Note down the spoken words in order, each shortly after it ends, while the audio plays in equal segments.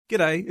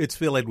G'day, it's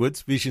Phil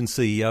Edwards, Vision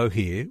CEO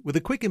here, with a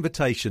quick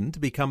invitation to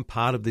become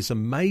part of this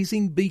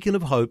amazing beacon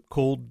of hope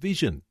called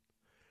Vision.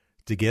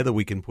 Together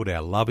we can put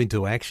our love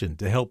into action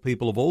to help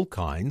people of all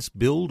kinds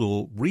build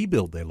or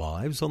rebuild their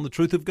lives on the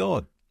truth of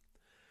God.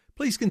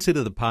 Please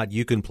consider the part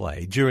you can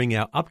play during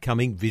our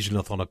upcoming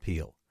Visionathon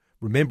appeal,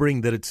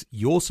 remembering that it's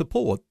your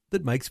support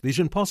that makes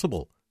Vision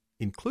possible,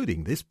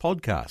 including this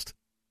podcast.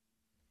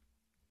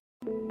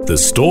 The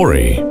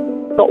story.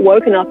 Got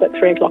woken up at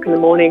 3 o'clock in the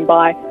morning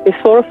by these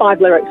 4 or 5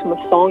 lyrics from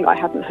a song I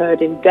hadn't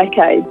heard in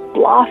decades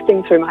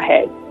blasting through my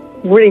head,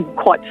 really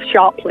quite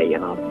sharply,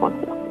 and I was like,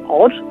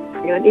 odd.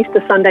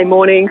 Easter Sunday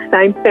morning,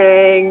 same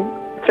thing,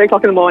 3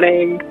 o'clock in the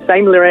morning,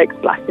 same lyrics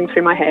blasting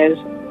through my head.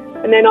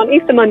 And then on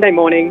Easter Monday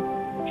morning,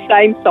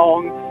 same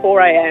song, 4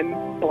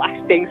 a.m,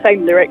 blasting,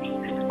 same lyrics.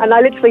 And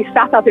I literally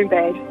sat up in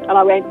bed and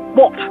I went,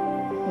 what?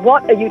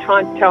 What are you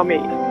trying to tell me?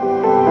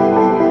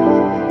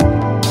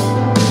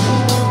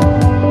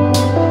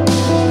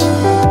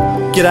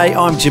 G'day,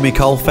 I'm Jimmy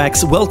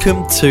Colfax.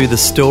 Welcome to The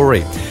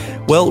Story.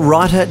 Well,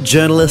 writer,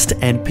 journalist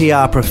and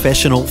PR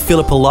professional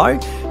Philippa Lowe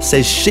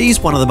says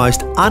she's one of the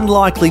most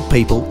unlikely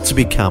people to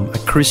become a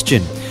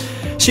Christian.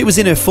 She was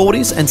in her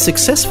 40s and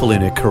successful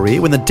in her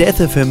career when the death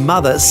of her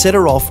mother set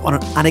her off on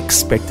an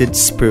unexpected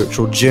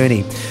spiritual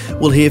journey.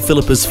 We'll hear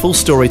Philippa's full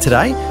story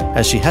today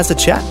as she has a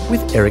chat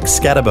with Eric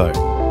Scatterbo.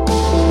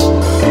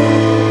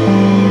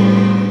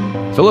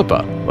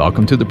 Philippa,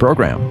 welcome to the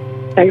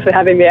program. Thanks for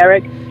having me,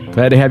 Eric.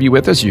 Glad to have you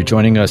with us. You're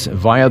joining us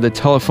via the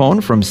telephone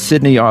from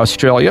Sydney,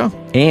 Australia.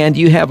 And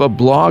you have a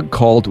blog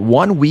called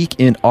 1 Week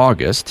in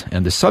August,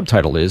 and the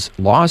subtitle is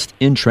Lost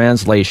in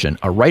Translation.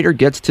 A writer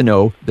gets to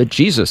know the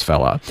Jesus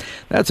fella.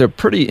 That's a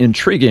pretty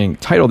intriguing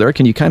title there.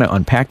 Can you kind of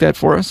unpack that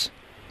for us?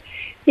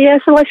 Yeah,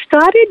 so I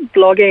started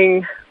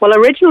blogging. Well,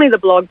 originally the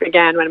blog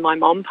began when my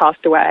mom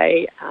passed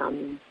away,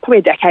 probably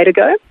a decade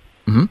ago.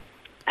 Mm-hmm.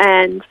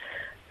 And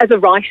as a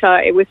writer,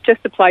 it was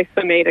just a place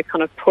for me to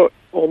kind of put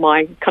all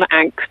my kind of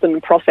angst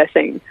and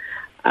processing.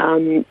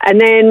 And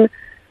then,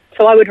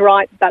 so I would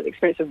write that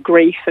experience of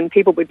grief and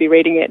people would be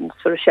reading it and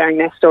sort of sharing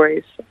their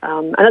stories.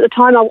 And at the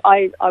time,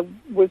 I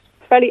was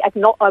fairly, I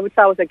would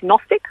say I was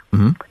agnostic.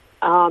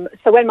 Mm-hmm.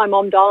 So when my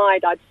mom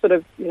died, I'd sort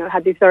of,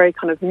 had these very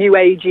kind of new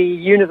agey,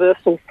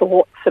 universal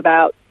thoughts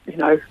about,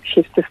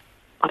 she's just,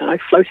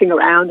 floating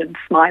around and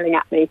smiling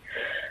at me.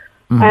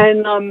 Mm-hmm.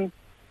 And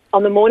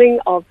on the morning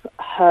of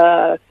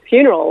her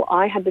funeral,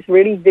 I had this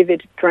really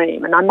vivid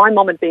dream. And my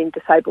mom had been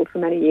disabled for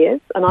many years,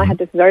 and I had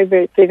this very,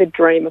 very vivid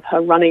dream of her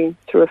running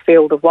through a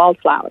field of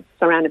wildflowers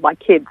surrounded by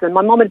kids. And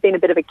my mom had been a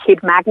bit of a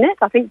kid magnet,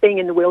 I think, being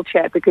in the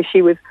wheelchair because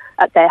she was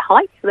at their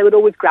height, so they would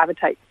always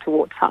gravitate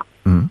towards her.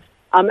 Mm-hmm.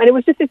 And it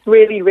was just this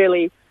really,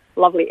 really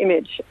lovely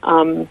image.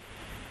 And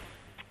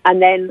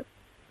then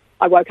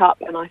I woke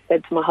up and I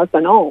said to my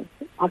husband,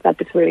 I've had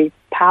this really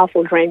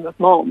powerful dream of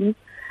Mom.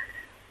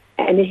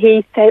 And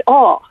he said,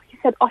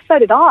 so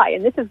did I,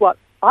 and this is what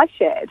I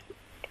shared.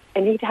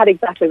 And he had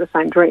exactly the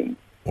same dream.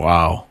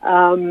 Wow.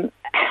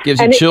 Gives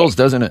you chills,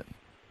 doesn't it?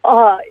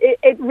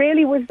 It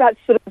really was that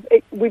sort of,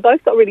 we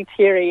both got really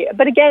teary.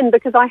 But again,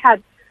 because I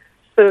had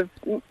sort of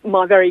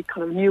my very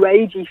kind of new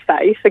agey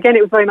face, again,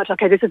 it was very much,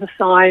 okay, this is a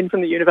sign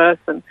from the universe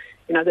and,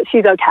 that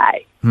she's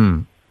okay.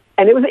 Hmm.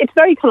 And it's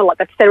very kind of like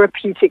that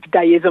therapeutic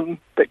deism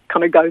that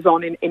kind of goes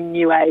on in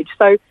New Age.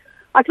 So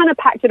I kind of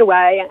packed it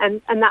away,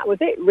 and that was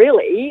it,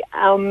 really.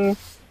 And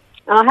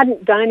I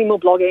hadn't done any more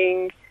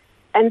blogging.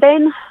 And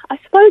then I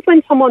suppose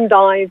when someone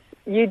dies,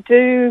 you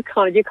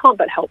can't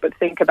but help but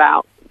think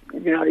about,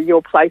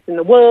 your place in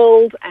the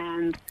world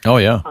and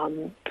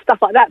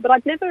stuff like that. But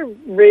I'd never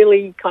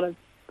really kind of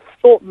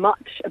thought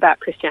much about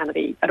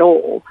Christianity at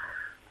all.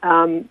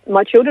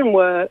 My children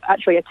were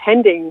actually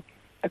attending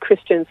a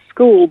Christian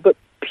school, but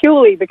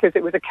purely because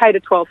it was a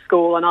K-12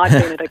 school, and I'd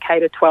been at a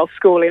K-12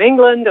 school in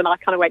England, and I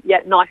kind of went,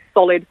 nice,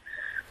 solid,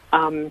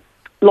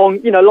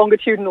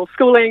 longitudinal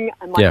schooling.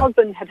 And my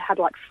husband had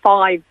like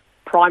 5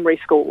 primary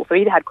schools, so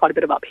he'd had quite a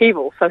bit of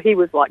upheaval. So he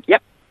was like,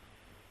 yep,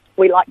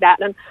 we like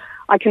that. And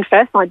I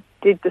confess I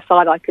did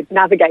decide I could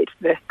navigate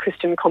the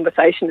Christian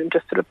conversation and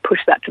just sort of push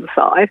that to the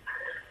side.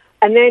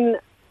 And then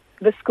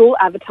the school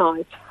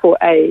advertised for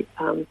a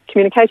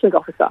communications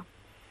officer.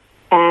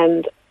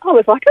 And I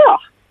was like,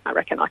 I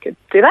reckon I could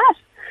do that.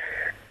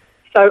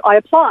 So I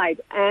applied,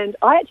 and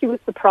I actually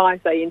was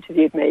surprised they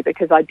interviewed me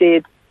because I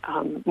did,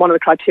 one of the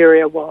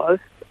criteria was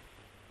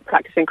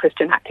practicing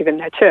Christian, active in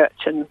their church,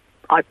 and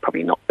I've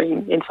probably not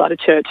been inside a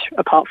church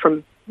apart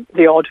from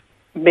the odd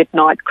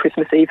midnight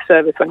Christmas Eve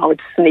service when I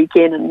would sneak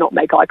in and not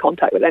make eye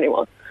contact with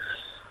anyone.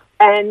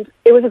 And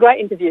it was a great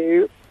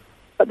interview,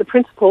 but the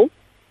principal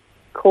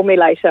called me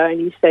later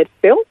and he said,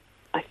 Phil,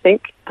 I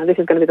think, and this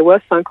is going to be the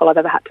worst phone call I've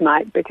ever had to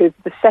make, because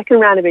the second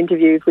round of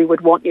interviews, we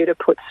would want you to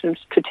put some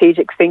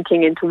strategic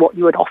thinking into what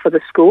you would offer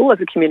the school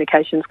as a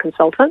communications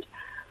consultant.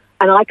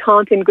 And I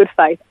can't, in good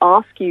faith,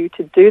 ask you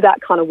to do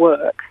that kind of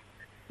work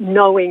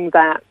knowing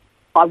that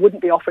I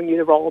wouldn't be offering you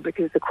the role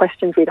because the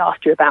questions we'd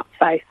asked you about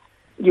faith,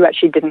 you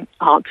actually didn't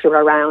answer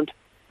around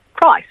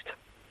Christ.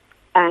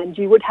 And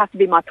you would have to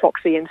be my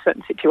proxy in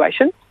certain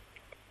situations.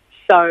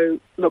 So,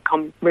 look,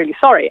 I'm really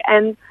sorry.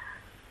 And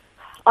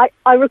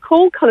I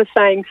recall kind of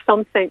saying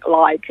something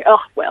like,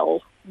 oh,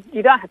 well,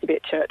 you don't have to be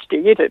at church, do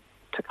you, to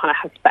kind of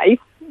have faith?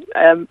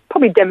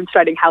 Probably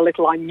demonstrating how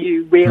little I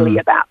knew really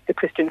about the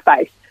Christian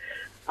faith,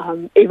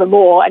 even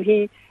more. And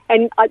he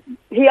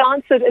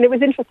answered, and it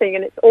was interesting,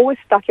 and it's always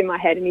stuck in my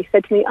head. And he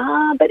said to me,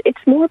 but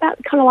it's more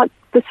about kind of like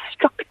the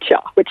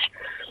structure, which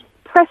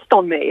pressed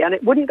on me, and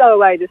it wouldn't go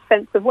away, this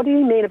sense of what do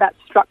you mean about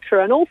structure?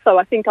 And also,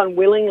 I think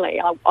unwillingly,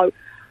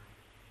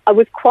 I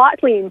was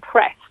quietly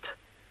impressed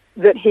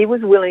that he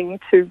was willing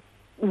to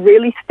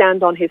really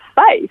stand on his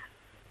faith,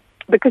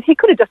 because he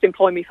could have just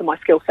employed me for my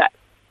skill set.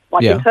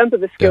 Like, in terms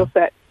of the skill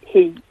set,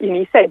 he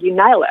said, you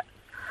nail it.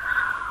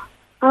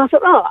 And I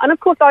thought, and of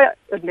course I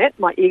admit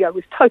my ego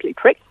was totally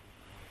pricked.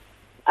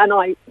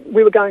 And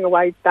we were going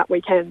away that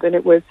weekend, and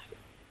it was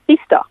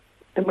Easter,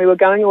 and we were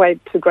going away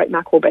to Great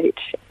Mackerel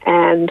Beach,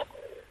 and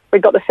we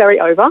got the ferry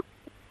over,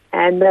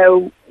 and there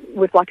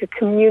was like a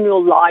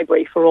communal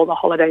library for all the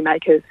holiday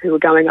makers who were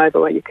going over,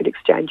 where you could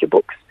exchange your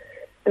books.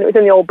 And it was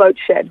in the old boat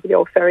shed, the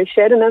old ferry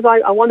shed. And as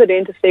I wandered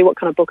in to see what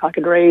kind of book I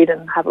could read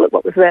and have a look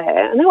what was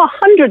there, and there were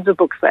hundreds of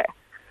books there.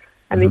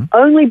 And the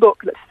only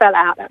book that fell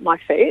out at my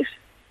feet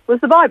was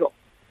the Bible.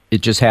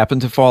 It just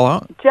happened to fall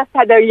out? There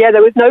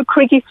was no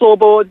creaky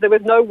floorboards, there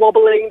was no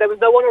wobbling, there was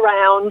no one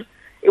around.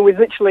 It was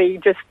literally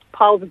just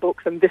piles of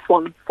books, and this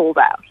one falls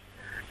out.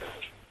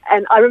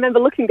 And I remember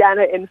looking down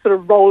at it and sort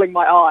of rolling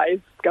my eyes,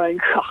 going,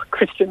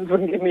 Christians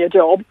wouldn't give me a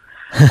job.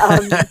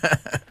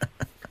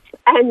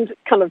 And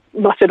kind of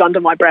muttered under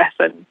my breath,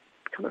 and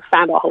kind of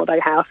found our holiday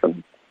house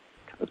and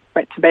kind of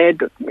went to bed,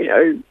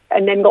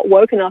 and then got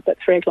woken up at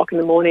 3 o'clock in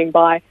the morning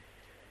by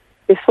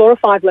there's 4 or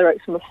 5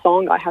 lyrics from a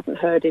song I hadn't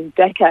heard in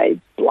decades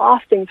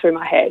blasting through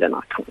my head, and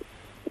I kind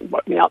of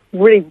woke me up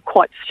really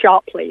quite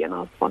sharply, and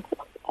I was like,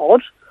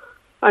 odd,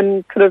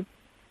 and kind of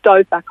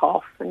dozed back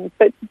off,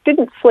 but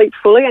didn't sleep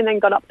fully, and then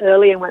got up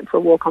early and went for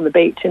a walk on the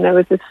beach, and there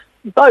was this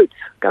boat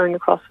going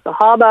across the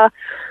harbour,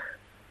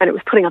 and it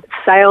was putting up its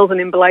sails, and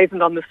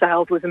emblazoned on the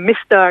sails was a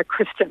Mr.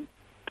 Christian,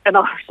 and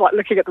I was like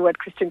looking at the word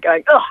Christian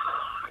going,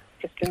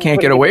 Christian.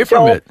 Can't get away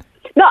from it.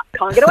 No,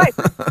 can't get away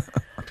from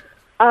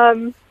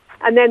it.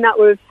 And then that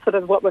was sort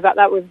of what was that?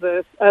 That was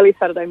the early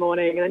Saturday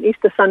morning, and then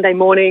Easter Sunday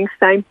morning,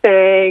 same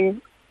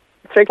thing,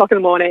 3 o'clock in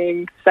the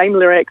morning, same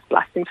lyrics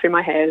blasting through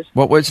my head.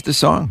 What was the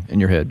song in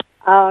your head?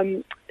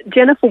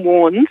 Jennifer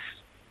Warnes,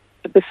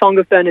 the Song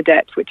of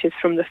Bernadette, which is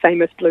from the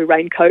famous Blue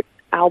Raincoat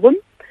album,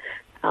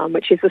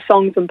 which is the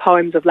songs and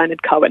poems of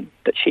Leonard Cohen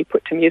that she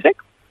put to music.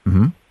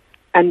 Mm-hmm.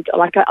 And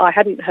I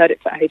hadn't heard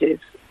it for ages.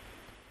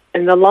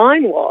 And the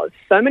line was,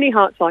 so many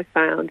hearts I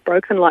found,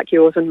 broken like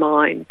yours and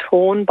mine,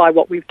 torn by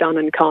what we've done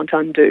and can't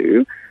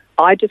undo.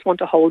 I just want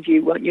to hold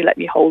you, won't you let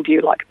me hold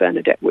you like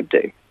Bernadette would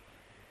do.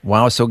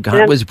 Wow, so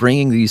God was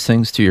bringing these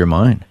things to your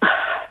mind.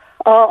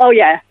 Oh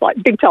yeah,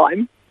 like big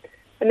time.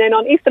 And then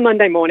on Easter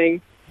Monday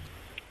morning,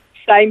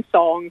 same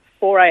song,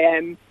 4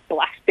 a.m.,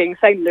 blasting,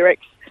 same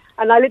lyrics.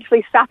 And I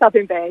literally sat up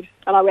in bed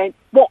and I went,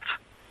 what?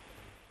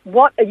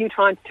 What are you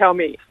trying to tell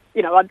me?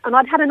 And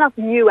I'd had enough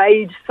new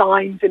age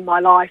signs in my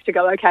life to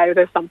go, okay,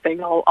 there's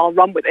something, I'll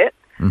run with it.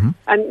 Mm-hmm.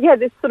 And yeah,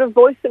 this sort of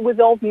voice that was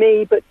of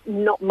me but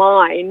not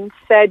mine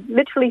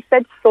literally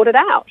said, sort it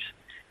out.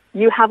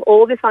 You have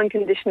all this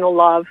unconditional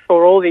love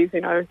for all these,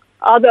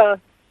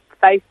 other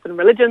faiths and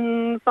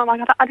religions. So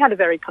I'd had a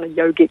very kind of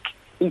yogic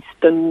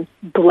Eastern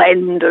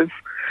blend of,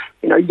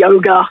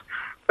 yoga,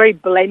 very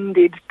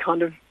blended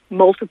kind of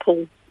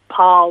multiple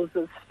paths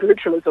of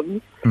spiritualism.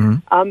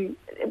 Mm-hmm.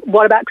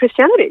 What about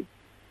Christianity?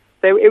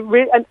 So it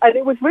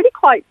was really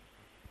quite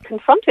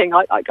confronting.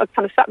 I kind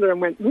of sat there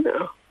and went,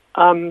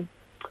 I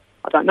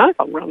don't know if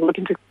I'm going to look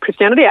into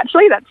Christianity.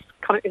 Actually,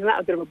 isn't that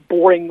a bit of a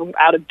boring,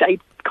 out of date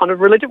kind of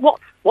religion?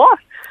 What?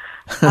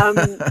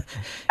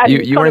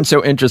 You weren't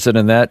so interested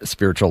in that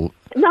spiritual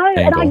angle.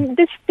 And I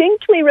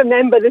distinctly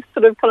remember this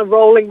sort of kind of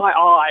rolling my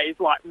eyes,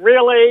 like,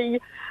 really?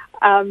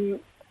 And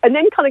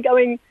then kind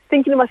of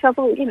thinking to myself,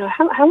 how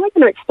am I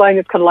going to explain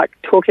this kind of like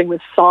talking with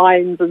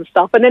signs and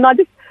stuff? And then I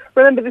just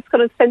remember this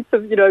kind of sense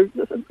of,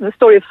 the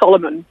story of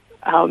Solomon,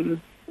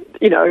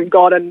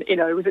 God and,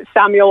 was it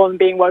Samuel and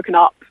being woken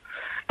up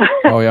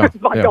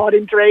by God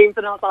in dreams?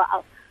 And I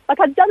was like,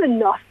 I'd done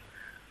enough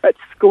at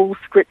school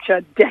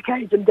scripture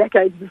decades and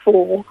decades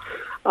before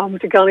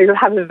to kind of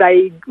have a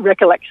vague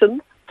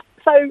recollection.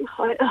 So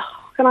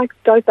I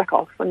dozed back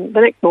off. And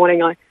the next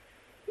morning I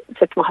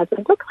said to my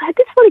husband, look, I had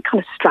this really kind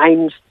of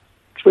strange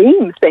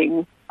dream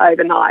thing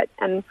overnight.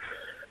 And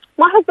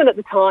my husband at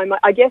the time,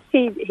 I guess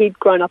he'd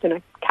grown up in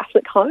a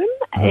Catholic home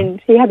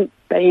and he hadn't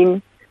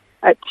been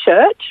at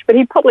church, but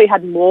he probably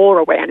had more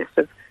awareness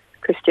of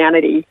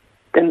Christianity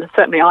than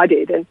certainly I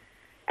did.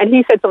 And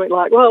he said something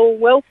like,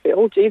 well,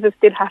 Phil, Jesus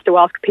did have to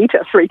ask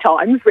Peter 3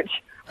 times, which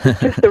was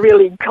just a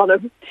really kind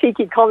of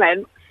cheeky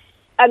comment.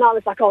 And I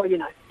was like,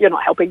 you're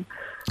not helping.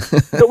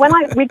 But when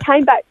we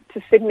came back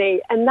to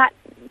Sydney, and that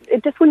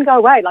it just wouldn't go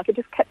away. Like, it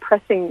just kept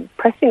pressing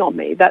on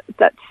me,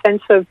 that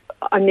sense of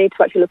I need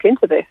to actually look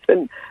into this.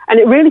 And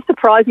it really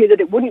surprised me that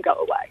it wouldn't go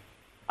away.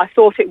 I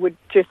thought it would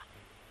just,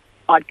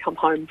 I'd come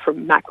home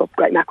from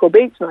Great Mackerel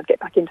Beach and I'd get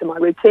back into my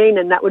routine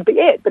and that would be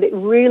it. But it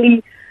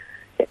really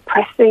kept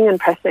pressing and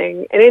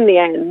pressing. And in the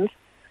end,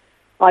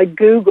 I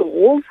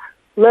Googled,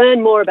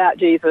 learn more about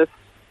Jesus,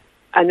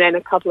 and then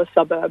a couple of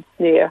suburbs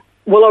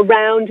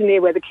around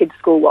near where the kids'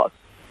 school was.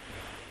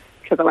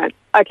 Because I went,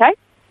 okay,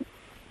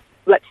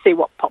 let's see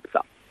what pops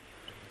up.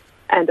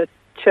 And a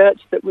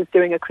church that was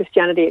doing a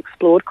Christianity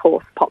Explored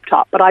course popped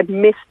up, but I'd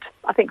missed,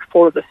 I think,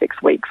 4 of the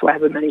 6 weeks, or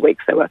however many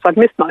weeks there were, so I'd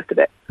missed most of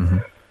it. Mm-hmm.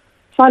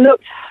 So I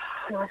looked,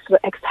 and I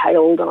sort of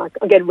exhaled, and I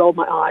again rolled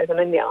my eyes, and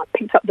then I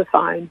picked up the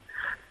phone,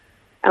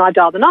 and I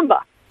dialed the number.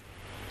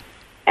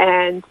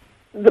 And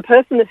the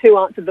person who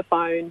answered the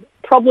phone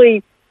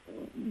probably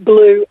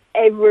blew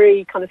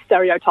every kind of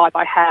stereotype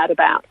I had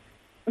about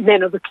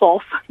men of the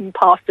cloth and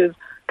pastors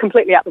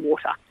completely out the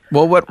water.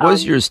 Well, what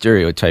was your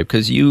stereotype?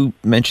 Because you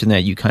mentioned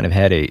that you kind of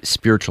had a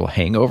spiritual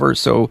hangover.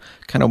 So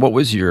kind of what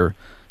was your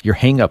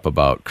hang-up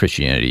about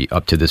Christianity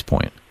up to this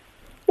point?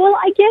 Well,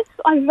 I guess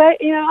I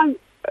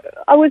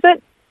was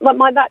at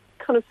that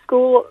kind of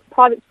school,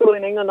 private school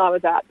in England I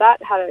was at.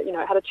 That had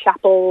a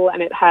chapel,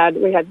 and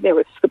there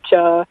was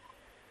scripture,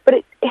 but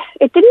it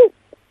didn't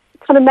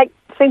kind of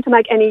seem to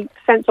make any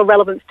sense or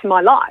relevance to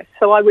my life.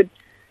 So I would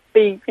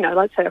be,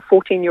 let's say a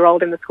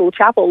 14-year-old in the school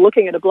chapel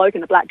looking at a bloke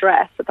in a black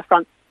dress at the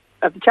front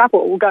of the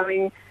chapel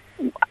going,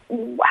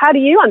 how do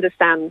you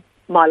understand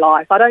my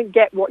life? I don't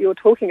get what you're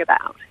talking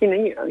about.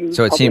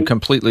 So it seemed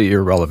completely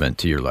irrelevant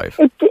to your life.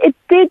 It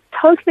did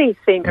totally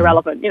seem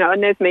irrelevant,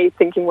 and there's me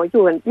thinking, well,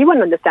 you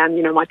wouldn't understand,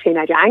 my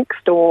teenage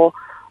angst, or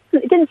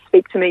it didn't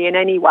speak to me in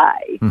any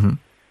way. Mm-hmm.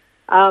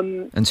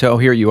 And so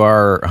here you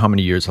are how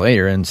many years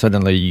later, and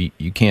suddenly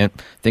you can't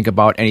think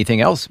about anything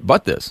else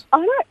but this. I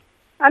know.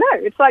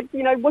 It's like,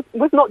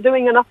 was not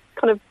doing enough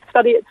kind of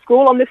study at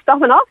school on this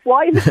stuff enough?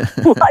 Why is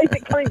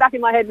it coming back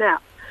in my head now?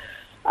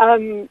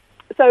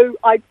 So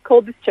I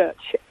called this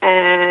church,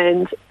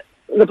 and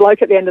the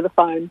bloke at the end of the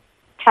phone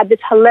had this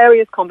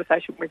hilarious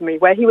conversation with me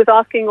where he was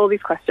asking all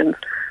these questions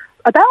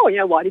about,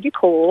 why did you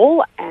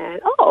call?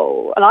 And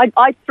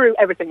I threw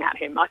everything at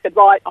him. I said,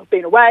 right, I've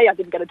been away, I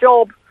didn't get a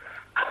job.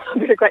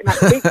 I'm in a Great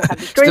Mackerel Beach, I had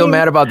this dream. Still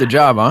mad about the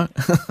job, huh?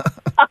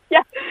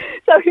 Yeah.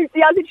 So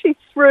I literally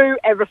threw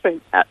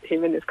everything at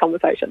him in this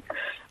conversation.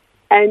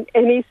 And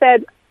he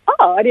said,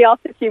 and he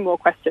asked a few more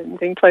questions,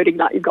 including,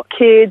 like, you've got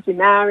kids, you're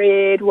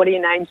married, what are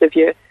your names of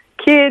your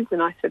kids?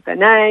 And I said their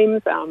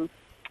names. And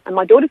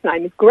my daughter's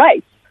name is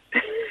Grace.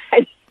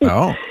 And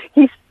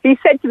he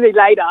said to me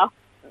later,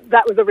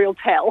 that was a real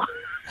tell.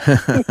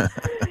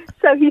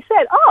 So he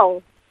said,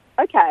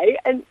 okay.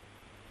 And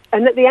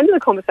at the end of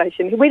the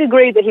conversation, we'd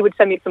agreed that he would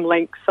send me some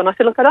links. And I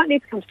said, look, I don't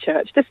need to come to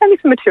church. Just send me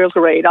some material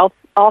to read. I'll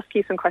ask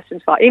you some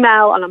questions via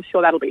email, and I'm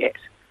sure that'll be it.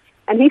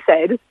 And he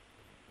said,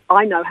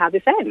 I know how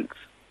this ends.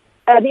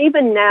 And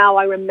even now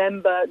I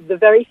remember the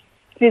very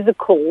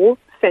physical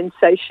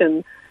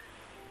sensation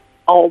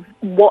of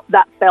what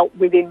that felt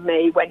within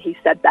me when he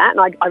said that.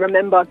 And I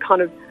remember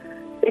kind of,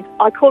 it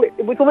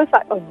was almost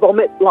like a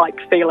vomit-like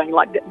feeling,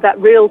 like that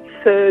real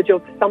surge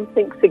of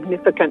something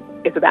significant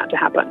is about to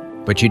happen.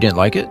 But you didn't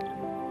like it?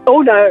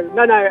 Oh, no.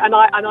 And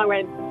I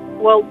went,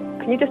 well,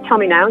 can you just tell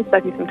me now and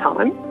save me some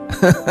time?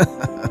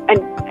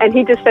 and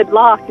he just said,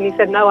 laughed, and he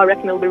said, no, I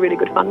reckon it'll be really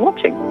good fun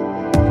watching.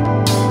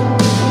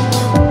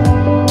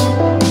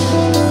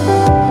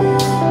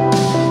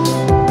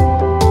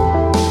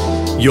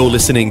 You're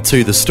listening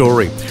to The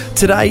Story.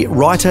 Today,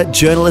 writer,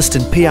 journalist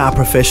and PR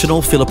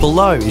professional Philippa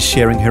Lowe is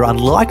sharing her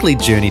unlikely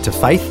journey to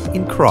faith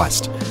in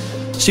Christ.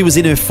 She was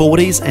in her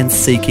 40s and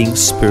seeking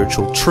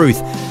spiritual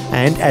truth.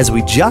 And as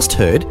we just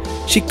heard,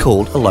 she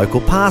called a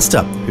local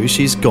pastor, who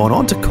she's gone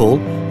on to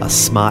call a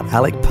smart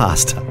aleck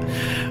pastor.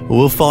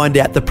 We'll find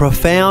out the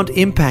profound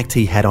impact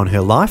he had on her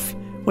life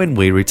when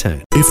we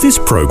return. If this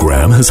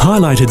program has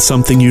highlighted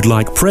something you'd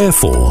like prayer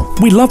for,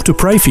 we'd love to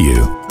pray for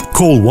you.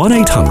 Call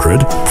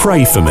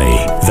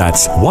 1-800-PRAY-FOR-ME.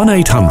 That's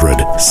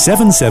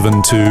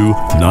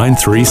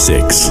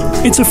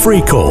 1-800-772-936. It's a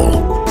free call.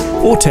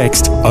 Or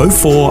text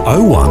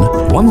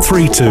 0401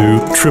 132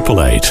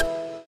 888.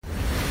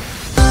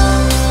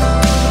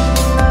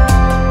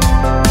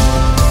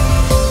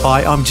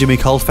 Hi, I'm Jimmy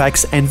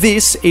Colfax, and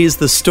this is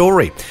The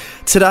Story.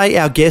 Today,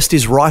 our guest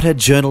is writer,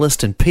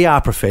 journalist and PR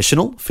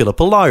professional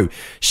Philippa Lowe,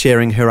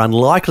 sharing her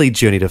unlikely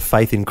journey to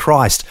faith in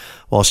Christ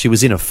while she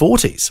was in her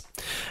 40s.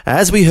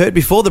 As we heard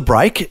before the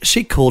break,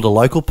 she called a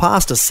local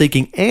pastor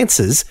seeking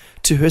answers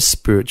to her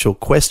spiritual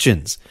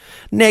questions.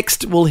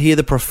 Next, we'll hear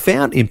the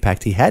profound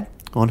impact he had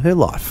on her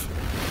life.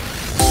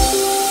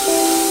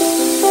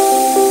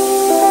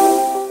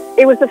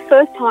 It was the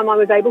first time I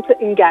was able to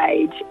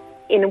engage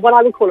in what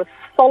I would call a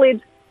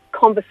solid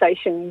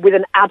conversation with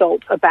an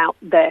adult about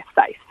their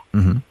faith.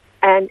 Mm-hmm.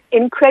 And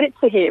in credit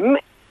to him,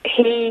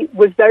 he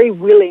was very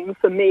willing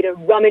for me to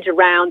rummage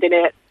around in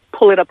it,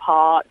 pull it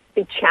apart,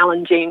 be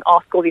challenging,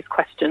 ask all these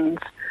questions.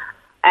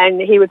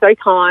 And he was very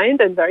kind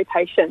and very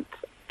patient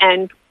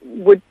and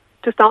would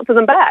just answer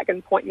them back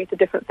and point me to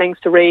different things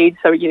to read.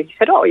 So he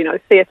said,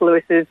 C.S.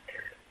 Lewis's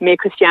Mere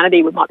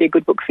Christianity might be a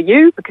good book for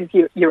you because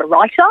you're a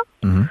writer.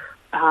 Mm-hmm.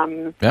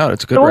 Yeah,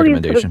 that's a good all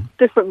recommendation. These sort of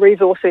different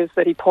resources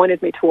that he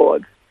pointed me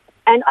towards.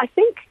 And I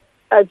think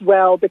as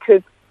well,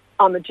 because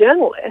I'm a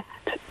journalist,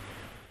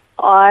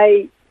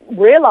 I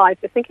realised,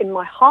 I think in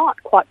my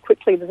heart quite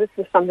quickly, that this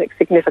was something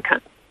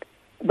significant.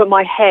 But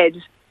my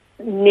head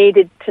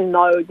needed to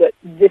know that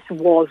this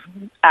was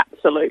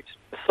absolute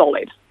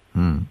solid,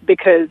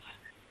 because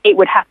it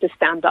would have to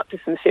stand up to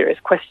some serious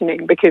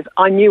questioning, because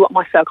I knew what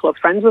my circle of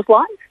friends was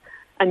like,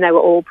 and they were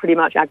all pretty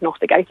much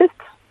agnostic atheists.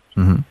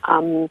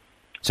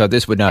 So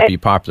this would not be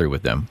popular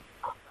with them?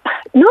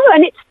 No,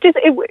 and it's just,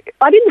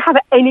 I didn't have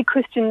any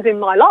Christians in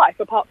my life,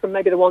 apart from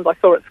maybe the ones I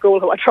saw at school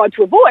who I tried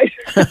to avoid.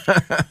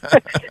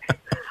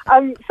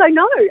 So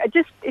no, it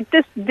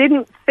just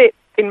didn't fit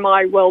in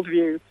my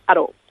worldview at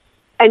all.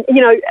 And,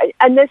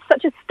 and there's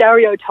such a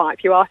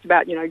stereotype. You asked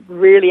about,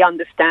 really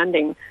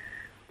understanding.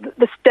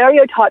 The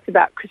stereotypes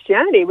about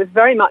Christianity was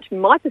very much,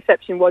 my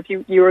perception was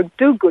you're a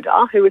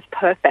do-gooder who was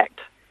perfect,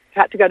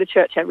 who had to go to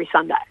church every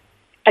Sunday.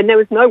 And there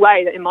was no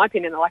way that, in my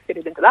opinion, that I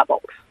fitted into that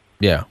box.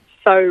 Yeah.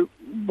 So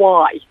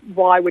why?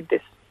 Why would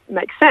this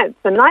make sense?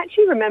 And I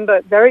actually remember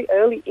a very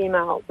early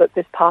email that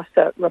this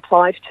pastor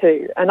replied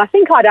to, and I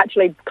think I'd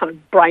actually kind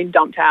of brain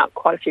dumped out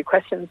quite a few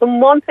questions. And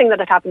one thing that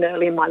had happened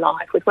early in my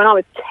life was when I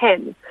was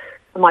 10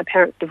 and my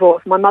parents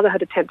divorced, my mother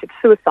had attempted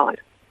suicide.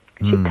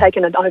 She'd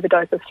taken an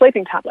overdose of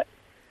sleeping tablets.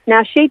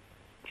 Now, she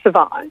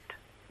survived,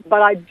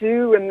 but I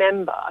do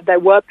remember there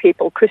were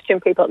people,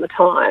 Christian people at the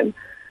time,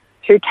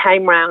 who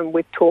came round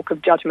with talk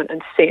of judgment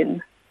and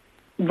sin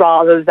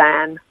rather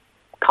than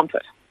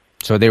comfort.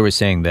 So they were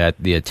saying that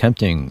the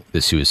attempting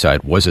the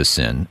suicide was a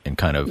sin and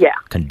kind of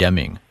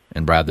condemning,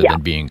 and rather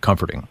than being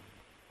comforting.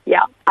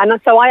 Yeah, and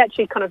so I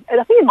actually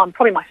I think in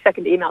probably my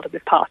second email to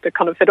this pastor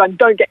kind of said,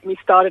 don't get me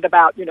started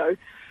about,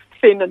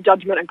 sin and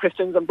judgment and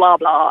Christians and blah,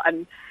 blah.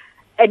 And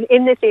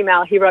in this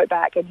email, he wrote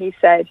back and he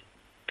said,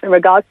 in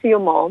regards to your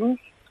mom,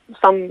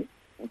 some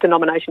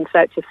denominations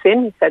say it's a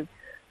sin. He said,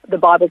 the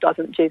Bible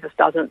doesn't, Jesus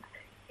doesn't.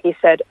 He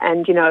said,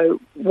 and,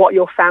 what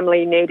your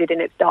family needed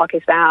in its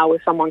darkest hour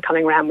was someone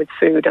coming around with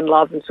food and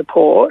love and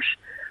support.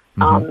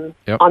 I'm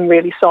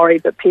really sorry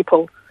that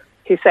people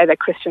who say they're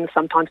Christians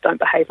sometimes don't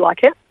behave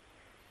like it.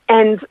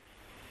 And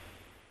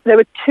there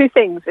were two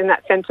things in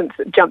that sentence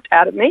that jumped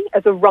out at me.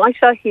 As a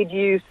writer, he'd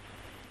used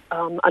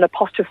an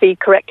apostrophe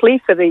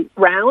correctly for the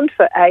round,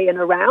 for A and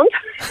around.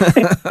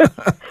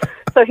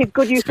 So his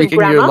good use Speaking of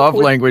grammar. Speaking your love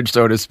language,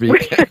 so to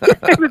speak.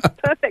 It was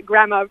perfect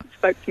grammar,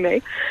 spoke to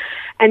me.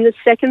 And the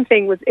second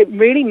thing was, it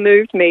really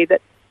moved me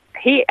that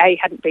he,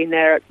 hadn't been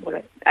there at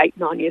 8,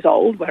 9 years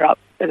old, at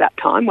that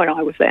time when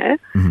I was there,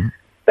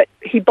 but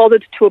he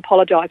bothered to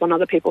apologise on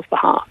other people's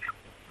behalf.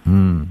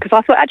 Because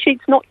I thought,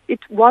 actually,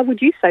 why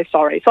would you say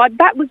sorry? So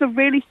that was a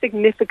really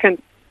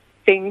significant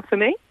thing for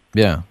me.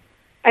 Yeah.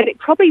 And it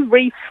probably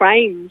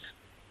reframed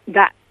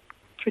that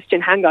Christian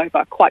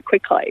hangover quite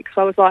quickly, because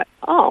I was like,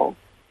 oh,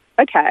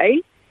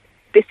 okay,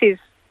 this is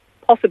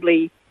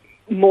possibly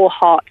more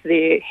heart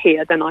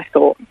here than I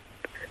thought.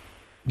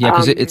 Yeah,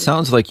 because it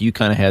sounds like you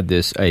kind of had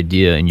this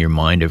idea in your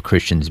mind of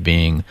Christians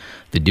being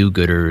the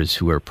do-gooders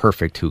who are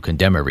perfect, who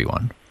condemn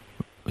everyone.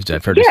 Is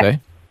that fair to say?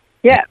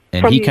 Yeah,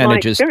 and from he kind my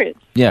of just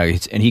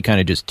experience. and he kind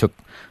of just took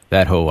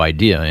that whole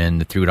idea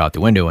and threw it out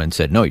the window and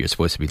said, no, you're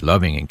supposed to be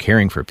loving and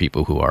caring for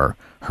people who are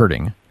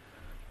hurting.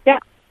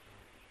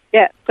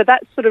 Yeah. So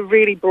that sort of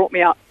really brought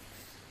me up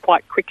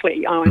quite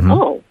quickly. I went,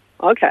 oh,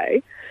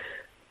 okay.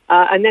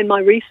 And then my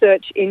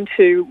research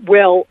into,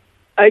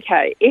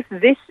 if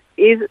this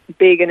is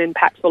big and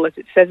impactful as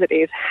it says it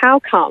is, how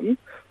come,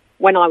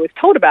 when I was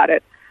told about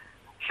it,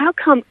 how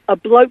come a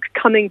bloke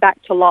coming back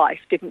to life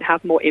didn't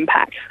have more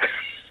impact?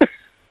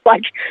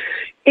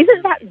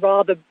 Isn't that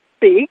rather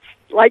big?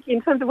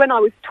 In terms of when I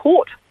was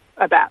taught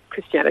about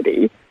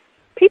Christianity,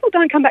 people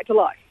don't come back to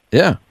life.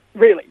 Yeah.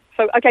 Really.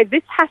 So, okay,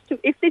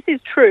 if this is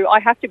true, I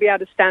have to be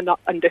able to stand up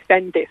and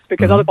defend this,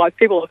 because otherwise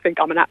people will think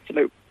I'm an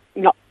absolute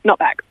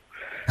nutbag.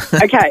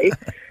 Okay.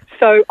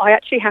 So I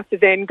actually have to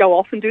then go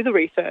off and do the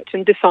research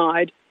and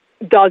decide,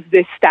 does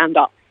this stand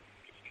up?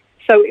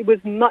 So it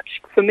was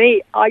much, for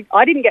me, I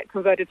didn't get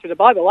converted through the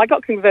Bible. I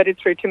got converted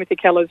through Timothy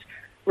Keller's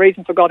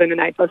Reason for God in an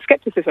Age of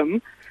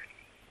Skepticism,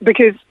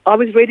 because I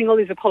was reading all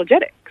these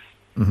apologetics.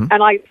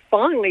 And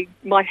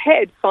my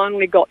head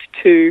finally got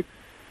to,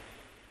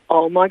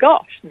 oh my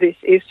gosh, this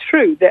is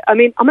true.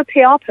 I'm a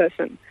PR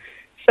person.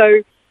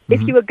 So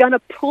if you were going to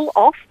pull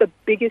off the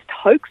biggest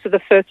hoax of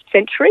the first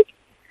century,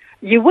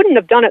 you wouldn't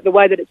have done it the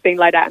way that it's been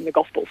laid out in the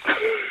Gospels.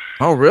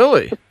 Oh,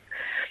 really?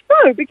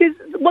 No, because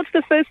what's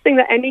the first thing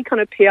that any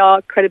kind of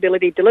PR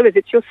credibility delivers?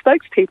 It's your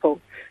spokespeople.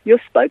 Your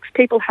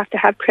spokespeople have to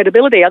have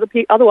credibility.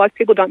 Otherwise,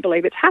 people don't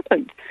believe it's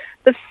happened.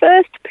 The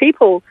first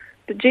people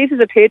that Jesus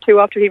appeared to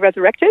after he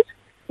resurrected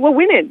were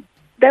women.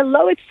 Their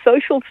lowest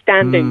social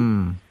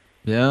standing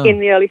in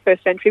the early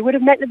first century would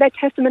have meant that their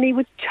testimony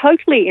was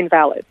totally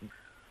invalid.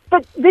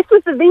 But these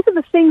are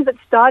the things that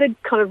started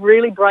kind of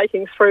really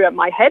breaking through at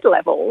my head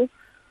level,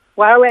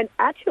 where I went,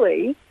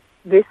 actually,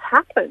 this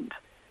happened.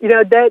 There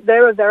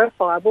are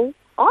verifiable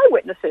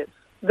eyewitnesses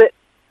that,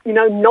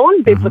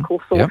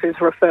 non-biblical sources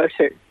refer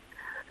to.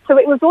 so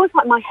it was always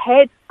like my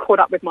head caught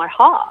up with my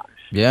heart.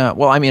 Yeah.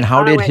 Well, I mean,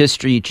 how did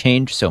history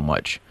change so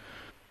much?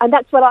 And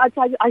that's what I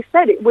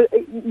said.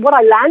 What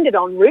I landed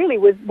on really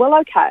was, well,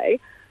 okay,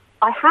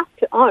 I have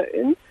to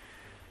own,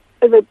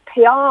 as a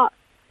PR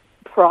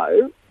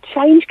pro,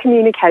 change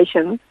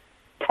communication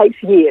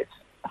takes years.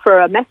 For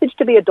a message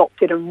to be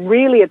adopted and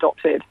really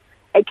adopted,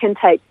 it can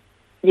take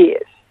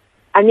years.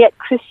 And yet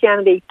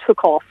Christianity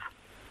took off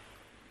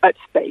at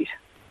speed.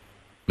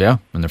 Yeah,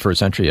 in the first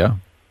century, yeah.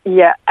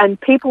 Yeah, and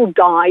people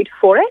died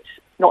for it.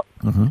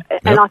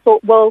 And I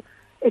thought, well,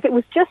 if it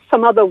was just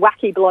some other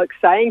wacky bloke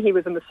saying he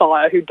was a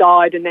Messiah who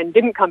died and then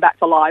didn't come back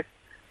to life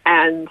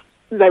and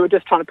they were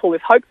just trying to pull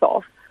his hopes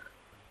off,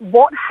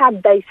 what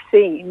had they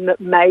seen that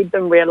made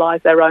them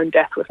realise their own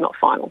death was not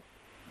final?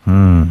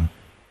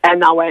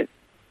 And I went,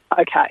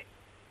 okay.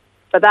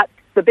 So that's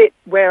the bit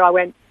where I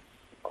went,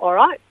 all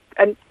right.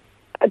 And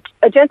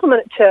a gentleman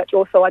at church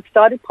also, I'd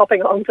started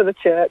popping along to the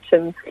church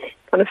and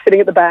kind of sitting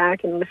at the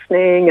back and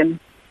listening and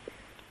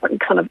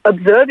kind of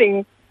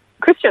observing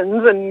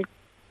Christians and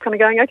kind of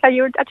going, okay,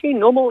 you're actually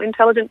normal,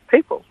 intelligent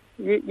people.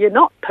 You're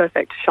not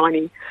perfect,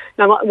 shiny.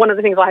 Now, one of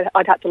the things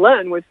I'd had to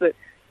learn was that,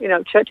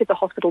 churches are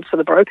hospitals for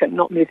the broken,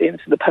 not museums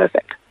for the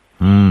perfect.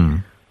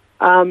 And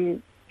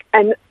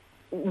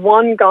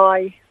one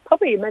guy,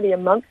 probably maybe a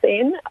month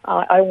in,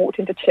 I walked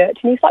into church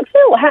and he's like,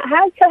 Phil,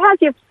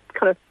 how's your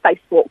kind of faith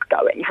walk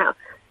going?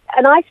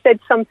 And I said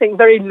something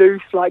very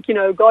loose, like,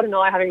 God and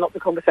I are having lots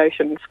of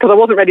conversations, because I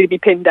wasn't ready to be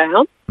pinned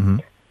down.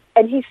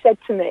 And he said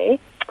to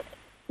me,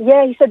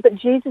 yeah, he said, but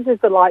Jesus is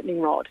the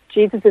lightning rod.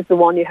 Jesus is the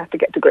one you have to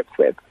get to grips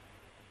with.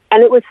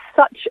 And it was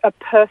such a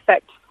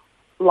perfect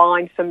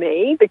line for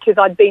me, because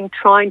I'd been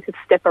trying to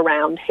step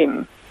around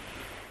him.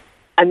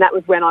 And that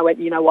was when I went,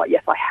 you know what,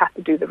 yes, I have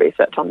to do the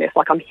research on this.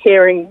 Like, I'm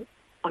hearing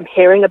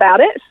about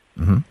it,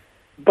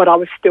 but I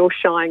was still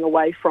shying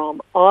away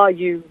from, are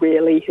you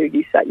really who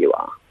you say you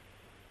are?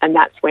 And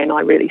that's when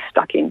I really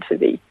stuck into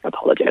the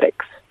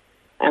apologetics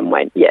and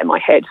went, yeah, my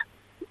head.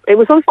 It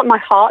was almost like my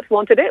heart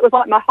wanted it. It was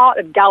like my heart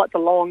had galloped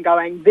along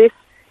going, this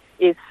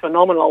is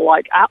phenomenal.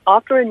 Like,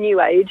 after a New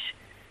Age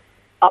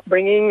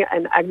upbringing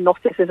and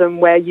agnosticism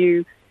where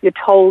you're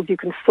told you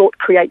can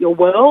create your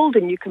world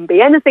and you can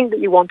be anything that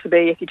you want to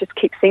be if you just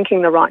keep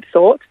thinking the right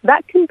thoughts,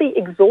 that can be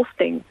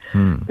exhausting.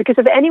 Because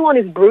if anyone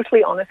is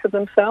brutally honest with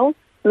themselves,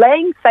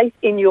 laying faith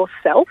in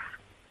yourself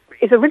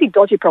is a really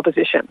dodgy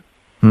proposition.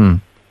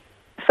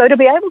 So to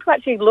be able to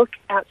actually look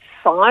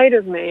outside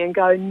of me and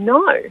go,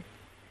 no,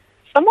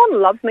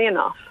 someone loves me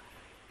enough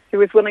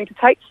who is willing to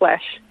take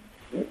flesh,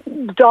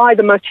 die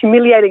the most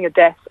humiliating of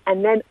deaths,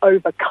 and then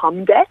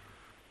overcome death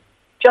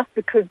just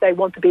because they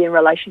want to be in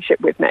relationship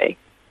with me.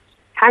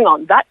 Hang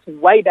on, that's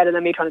way better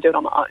than me trying to do it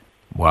on my own.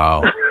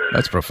 Wow,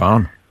 that's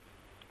profound.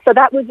 So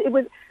it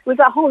was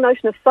that whole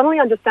notion of suddenly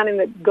understanding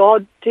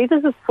that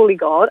Jesus is fully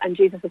God and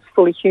Jesus is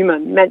fully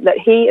human, meant that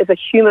he as a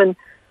human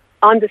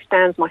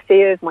understands my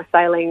fears, my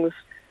failings,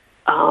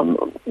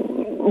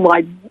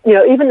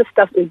 even the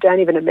stuff we don't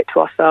even admit to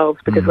ourselves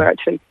because we're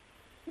actually,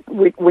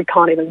 we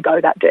can't even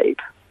go that deep.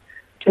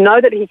 To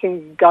know that he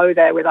can go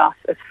there with us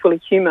as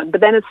fully human,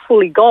 but then as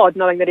fully God,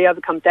 knowing that he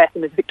overcomes death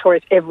and is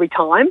victorious every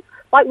time,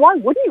 like, why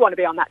wouldn't you want to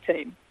be on that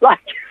team?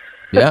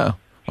 Yeah.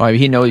 Well,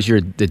 he knows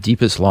the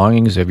deepest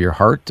longings of your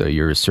heart,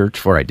 your search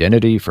for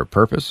identity, for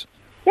purpose.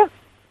 Yeah.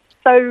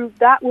 So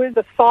that was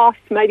a fast,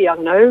 maybe,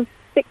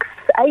 6,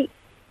 8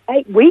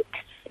 weeks,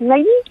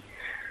 maybe.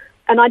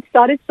 And I'd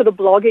started sort of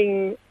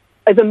blogging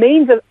as a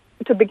means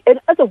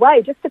as a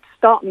way just to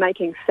start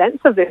making sense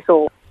of this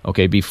all.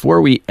 Okay,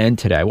 before we end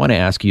today, I want to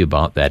ask you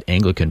about that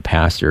Anglican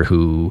pastor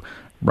who,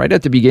 right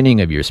at the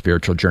beginning of your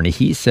spiritual journey,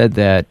 he said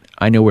that,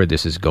 I know where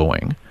this is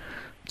going.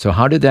 So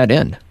how did that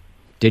end?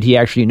 Did he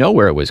actually know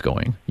where it was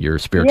going, your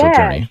spiritual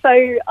journey? So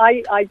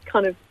I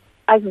kind of,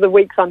 as the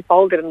weeks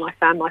unfolded and I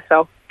found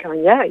myself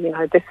going,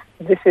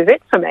 this is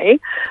it for me,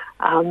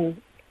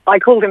 I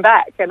called him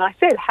back and I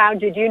said, how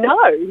did you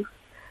know?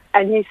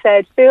 And he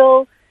said,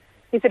 Phil,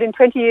 in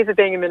 20 years of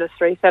being in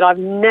ministry, he said, I've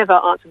never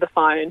answered the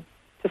phone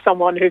to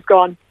someone who's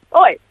gone,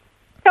 oi,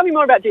 tell me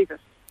more about Jesus.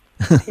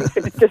 He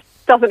said, it just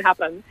doesn't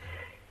happen.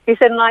 He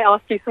said, and I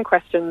asked you some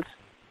questions.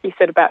 He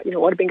said about,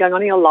 what had been going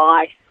on in your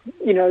life,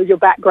 your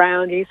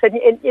background. He said,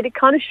 it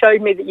kind of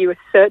showed me that you were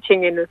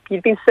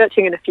you'd been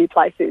searching in a few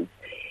places.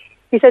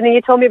 He said, and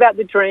you told me about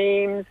the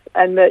dreams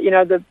and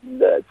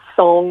the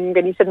song,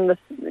 and he said,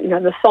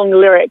 the song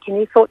lyric, and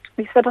he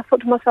said, I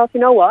thought to myself, you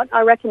know what?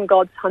 I reckon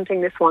God's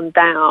hunting this one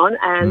down,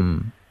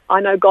 and I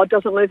know God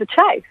doesn't lose a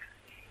chase.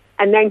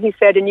 And then he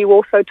said, and you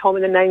also told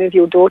me the name of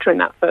your daughter in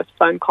that first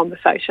phone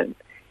conversation.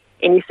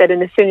 And he said,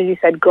 and as soon as you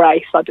said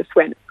Grace, I just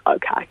went,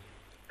 okay.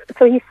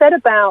 So he said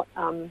about,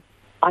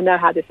 I know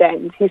how this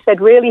ends. He said,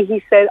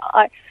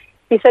 I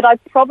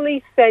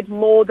probably said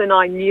more than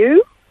I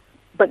knew,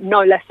 but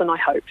no less than I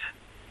hoped.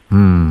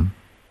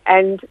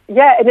 And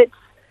it's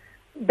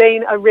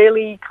been a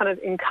really kind of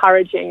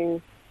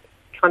encouraging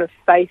kind of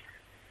faith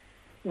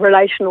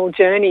relational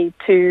journey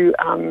to,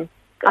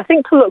 I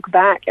think, to look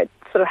back at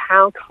sort of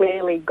how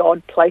clearly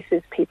God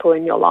places people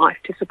in your life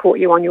to support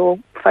you on your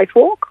faith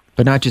walk.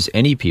 But not just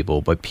any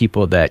people, but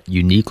people that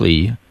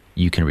uniquely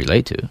you can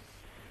relate to.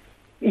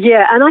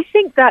 Yeah, and I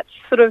think that's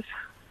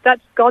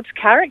God's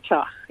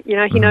character. You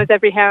know, he knows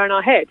every hair on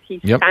our head. He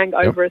sang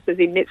over us as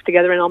he knits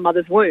together in our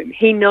mother's womb.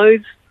 He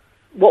knows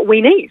what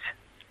we need.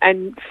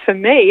 And for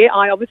me,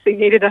 I obviously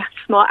needed a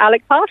smart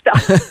aleck pastor.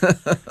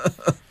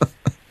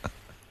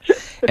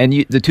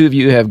 And the two of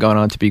you have gone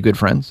on to be good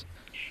friends?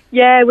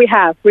 Yeah, we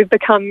have. We've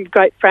become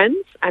great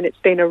friends, and it's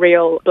been a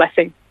real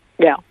blessing.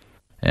 Yeah.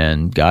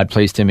 And God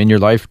placed him in your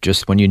life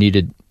just when you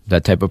needed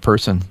that type of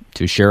person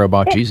to share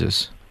about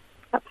Jesus.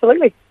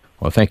 Absolutely.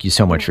 Well, thank you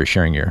so much for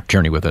sharing your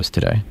journey with us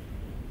today.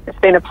 It's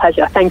been a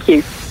pleasure. Thank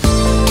you.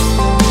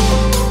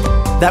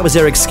 That was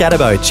Eric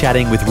Scatterbo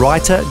chatting with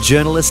writer,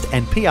 journalist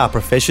and PR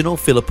professional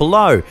Philippa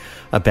Lowe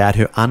about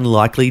her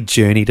unlikely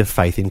journey to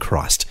faith in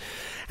Christ.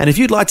 And if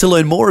you'd like to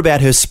learn more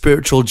about her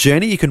spiritual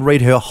journey, you can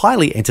read her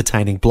highly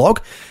entertaining blog,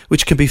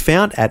 which can be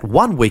found at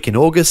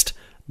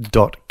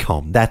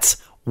oneweekinaugust.com. That's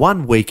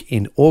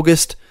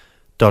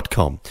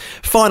oneweekinaugust.com.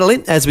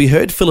 Finally, as we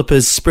heard,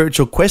 Philippa's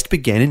spiritual quest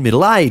began in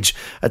middle age,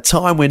 a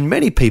time when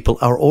many people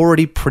are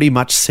already pretty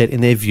much set in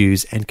their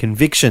views and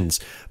convictions.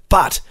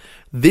 But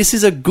this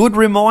is a good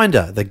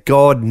reminder that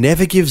God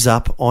never gives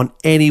up on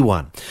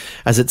anyone.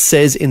 As it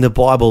says in the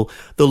Bible,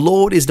 the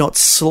Lord is not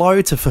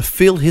slow to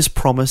fulfill his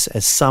promise,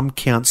 as some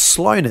count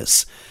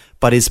slowness,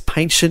 but is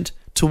patient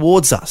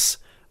towards us,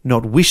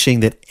 not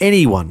wishing that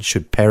anyone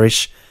should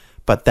perish,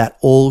 but that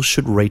all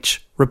should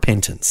reach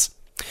repentance.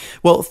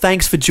 Well,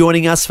 thanks for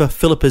joining us for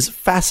Philippa's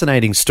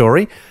fascinating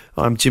story.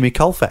 I'm Jimmy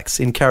Colfax,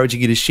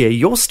 encouraging you to share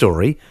your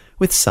story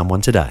with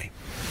someone today.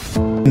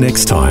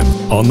 Next time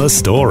on The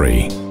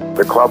Story.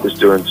 The club was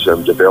doing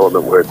some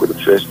development work with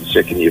the first and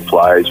second year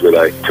players, where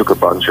they took a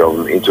bunch of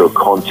them into a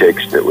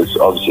context that was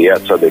obviously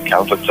outside their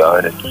comfort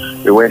zone.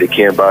 And we went to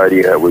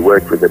Cambodia. We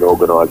worked with an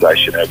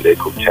organisation over there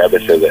called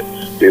Tabitha that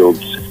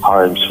builds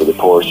homes for the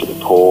poorest of the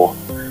poor,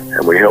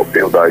 and we helped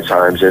build those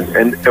homes.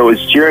 And it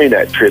was during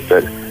that trip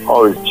that I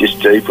was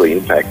just deeply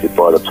impacted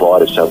by the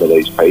plight of some of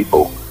these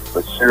people.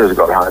 As soon as I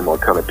got home, I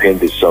kind of penned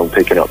this song,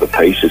 Picking Up the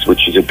Pieces,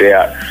 which is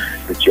about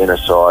the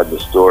genocide and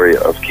the story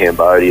of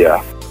Cambodia.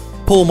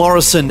 Paul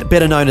Morrison,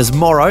 better known as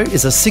Morrow,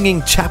 is a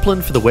singing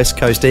chaplain for the West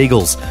Coast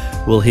Eagles.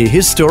 We'll hear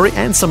his story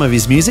and some of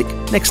his music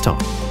next time.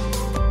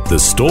 The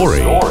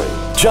Story.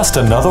 Just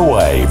another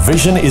way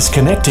Vision is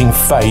connecting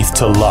faith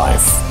to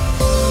life.